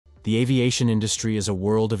The aviation industry is a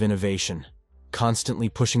world of innovation, constantly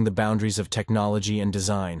pushing the boundaries of technology and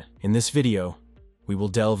design. In this video, we will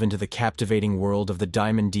delve into the captivating world of the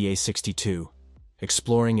Diamond DA62,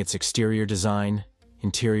 exploring its exterior design,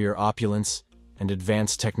 interior opulence, and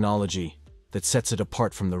advanced technology that sets it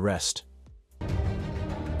apart from the rest.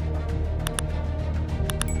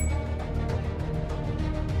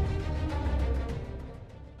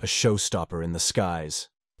 A showstopper in the skies.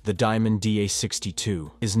 The Diamond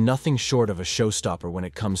DA62 is nothing short of a showstopper when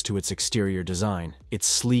it comes to its exterior design. Its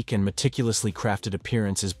sleek and meticulously crafted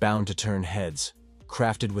appearance is bound to turn heads.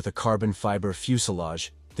 Crafted with a carbon fiber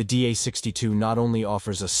fuselage, the DA62 not only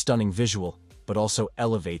offers a stunning visual, but also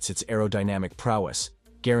elevates its aerodynamic prowess,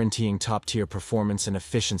 guaranteeing top-tier performance and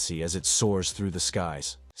efficiency as it soars through the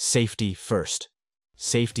skies. Safety first.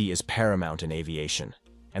 Safety is paramount in aviation,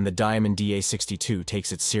 and the Diamond DA62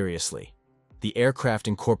 takes it seriously. The aircraft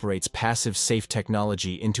incorporates passive safe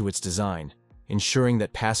technology into its design, ensuring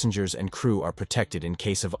that passengers and crew are protected in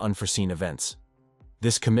case of unforeseen events.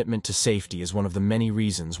 This commitment to safety is one of the many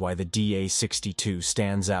reasons why the DA62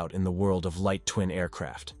 stands out in the world of light twin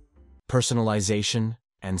aircraft. Personalization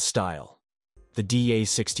and style. The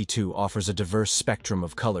DA62 offers a diverse spectrum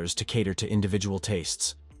of colors to cater to individual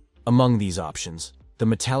tastes. Among these options, the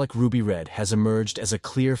metallic ruby red has emerged as a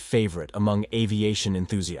clear favorite among aviation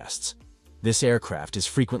enthusiasts. This aircraft is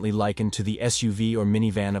frequently likened to the SUV or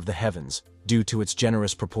minivan of the heavens due to its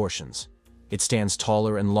generous proportions. It stands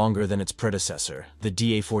taller and longer than its predecessor, the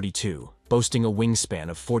DA42, boasting a wingspan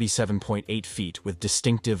of 47.8 feet with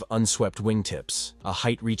distinctive unswept wingtips, a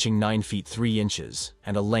height reaching 9 feet 3 inches,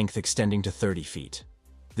 and a length extending to 30 feet.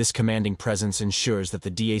 This commanding presence ensures that the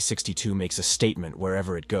DA62 makes a statement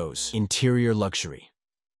wherever it goes. Interior luxury.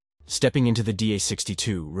 Stepping into the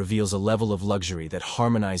DA62 reveals a level of luxury that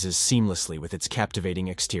harmonizes seamlessly with its captivating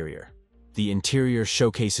exterior. The interior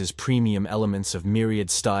showcases premium elements of myriad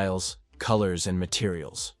styles, colors, and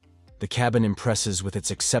materials. The cabin impresses with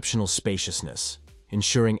its exceptional spaciousness,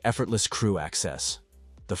 ensuring effortless crew access.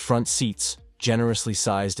 The front seats, generously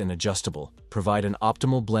sized and adjustable, provide an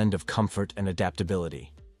optimal blend of comfort and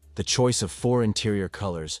adaptability. The choice of 4 interior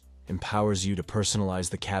colors empowers you to personalize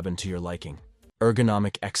the cabin to your liking.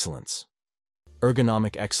 Ergonomic excellence.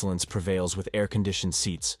 Ergonomic excellence prevails with air-conditioned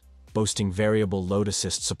seats, boasting variable load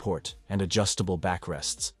assist support and adjustable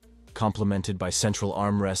backrests, complemented by central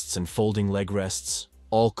armrests and folding leg rests,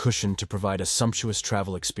 all cushioned to provide a sumptuous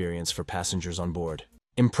travel experience for passengers on board.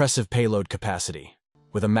 Impressive payload capacity.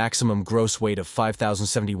 With a maximum gross weight of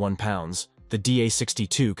 5,071 pounds, the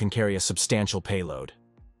DA62 can carry a substantial payload.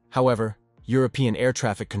 However, European air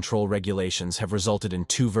traffic control regulations have resulted in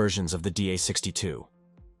 2 versions of the DA62.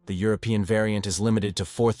 The European variant is limited to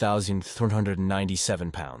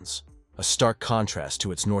 4,397 pounds, a stark contrast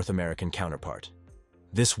to its North American counterpart.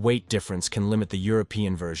 This weight difference can limit the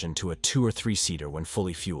European version to a 2- or 3-seater when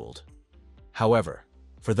fully fueled. However,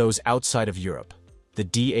 for those outside of Europe, the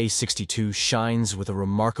DA62 shines with a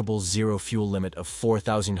remarkable zero fuel limit of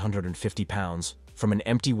 4,150 pounds from an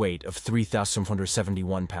empty weight of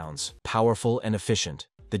 3,771 pounds. Powerful and efficient,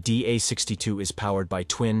 the DA62 is powered by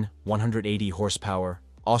twin 180 horsepower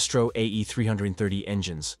Austro AE330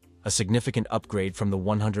 engines, a significant upgrade from the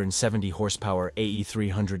 170 horsepower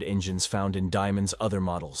AE300 engines found in Diamond's other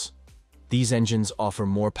models. These engines offer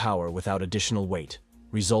more power without additional weight,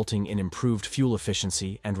 resulting in improved fuel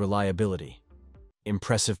efficiency and reliability.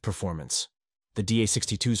 Impressive performance. The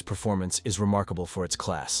DA62's performance is remarkable for its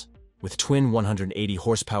class, with twin 180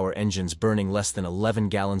 horsepower engines burning less than 11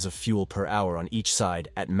 gallons of fuel per hour on each side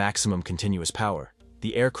at maximum continuous power.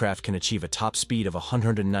 The aircraft can achieve a top speed of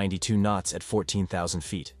 192 knots at 14,000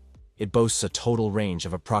 feet. It boasts a total range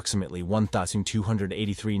of approximately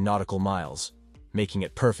 1,283 nautical miles, making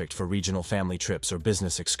it perfect for regional family trips or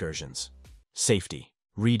business excursions. Safety.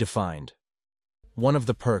 Redefined. One of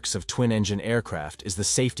the perks of twin-engine aircraft is the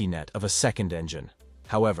safety net of a second engine.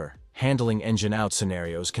 However, handling engine-out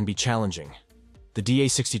scenarios can be challenging. The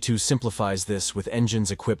DA62 simplifies this with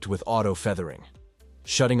engines equipped with auto-feathering.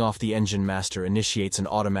 Shutting off the engine master initiates an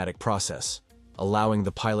automatic process, allowing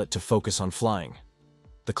the pilot to focus on flying.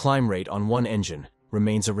 The climb rate on one engine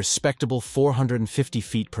remains a respectable 450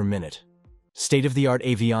 feet per minute. State-of-the-art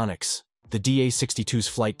avionics. The DA62's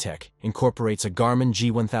flight tech incorporates a Garmin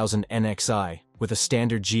G1000 NXI with a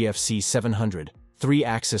standard GFC 700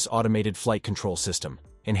 3-axis automated flight control system,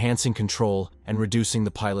 enhancing control and reducing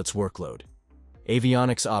the pilot's workload.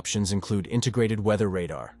 Avionics options include integrated weather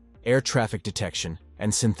radar, air traffic detection,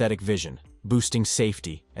 and synthetic vision, boosting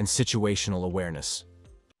safety and situational awareness.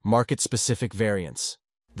 Market-specific variants.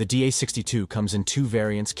 The DA62 comes in 2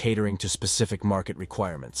 variants catering to specific market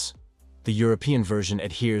requirements. The European version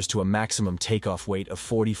adheres to a maximum takeoff weight of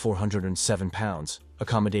 4,407 pounds,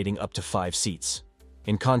 accommodating up to 5 seats.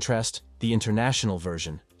 In contrast, the international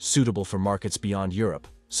version, suitable for markets beyond Europe,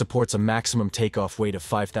 supports a maximum takeoff weight of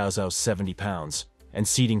 5,070 pounds and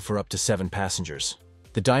seating for up to 7 passengers.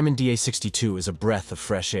 The Diamond DA62 is a breath of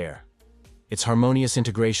fresh air. Its harmonious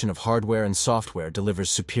integration of hardware and software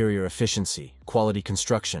delivers superior efficiency, quality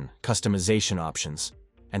construction, customization options,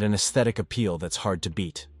 and an aesthetic appeal that's hard to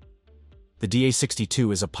beat. The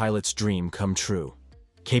DA62 is a pilot's dream come true,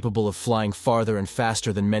 capable of flying farther and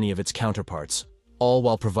faster than many of its counterparts, all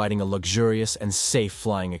while providing a luxurious and safe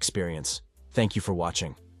flying experience. Thank you for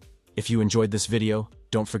watching. If you enjoyed this video,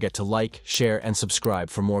 don't forget to like, share, and subscribe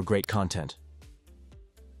for more great content.